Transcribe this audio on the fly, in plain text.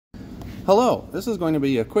Hello, this is going to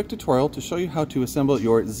be a quick tutorial to show you how to assemble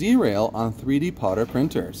your Z-Rail on 3D Plotter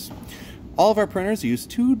printers. All of our printers use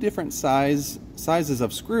two different sizes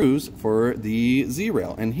of screws for the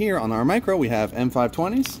Z-Rail, and here on our micro we have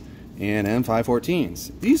M520s and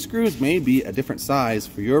M514s. These screws may be a different size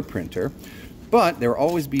for your printer, but there will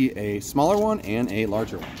always be a smaller one and a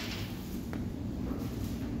larger one.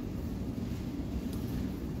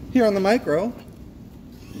 Here on the micro,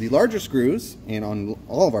 the larger screws, and on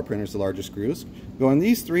all of our printers the larger screws, go in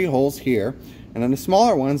these three holes here, and then the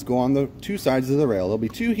smaller ones go on the two sides of the rail. There'll be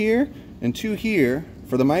two here and two here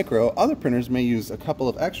for the micro. Other printers may use a couple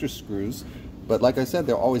of extra screws, but like I said,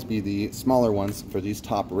 there'll always be the smaller ones for these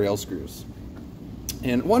top rail screws.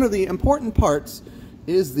 And one of the important parts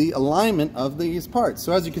is the alignment of these parts.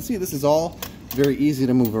 So as you can see, this is all very easy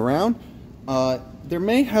to move around. There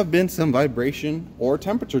may have been some vibration or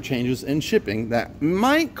temperature changes in shipping that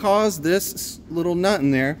might cause this little nut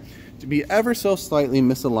in there to be ever so slightly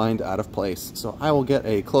misaligned out of place. So I will get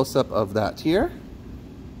a close-up of that here.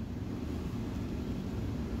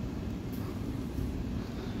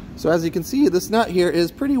 So as you can see, this nut here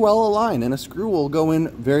is pretty well aligned and a screw will go in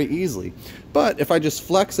very easily. But if I just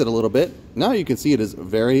flex it a little bit, now you can see it is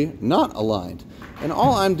very not aligned. And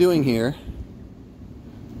all I'm doing here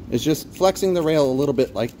is just flexing the rail a little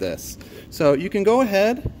bit like this. So you can go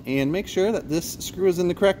ahead and make sure that this screw is in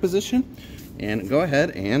the correct position and go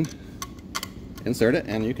ahead and insert it,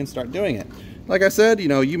 and you can start doing it. Like I said,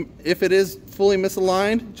 if it is fully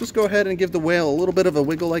misaligned, just go ahead and give the rail a little bit of a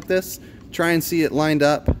wiggle like this. Try and see it lined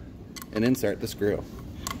up and insert the screw.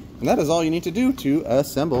 And that is all you need to do to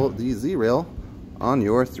assemble the Z-Rail on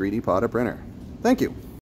your 3D Plotter printer. Thank you.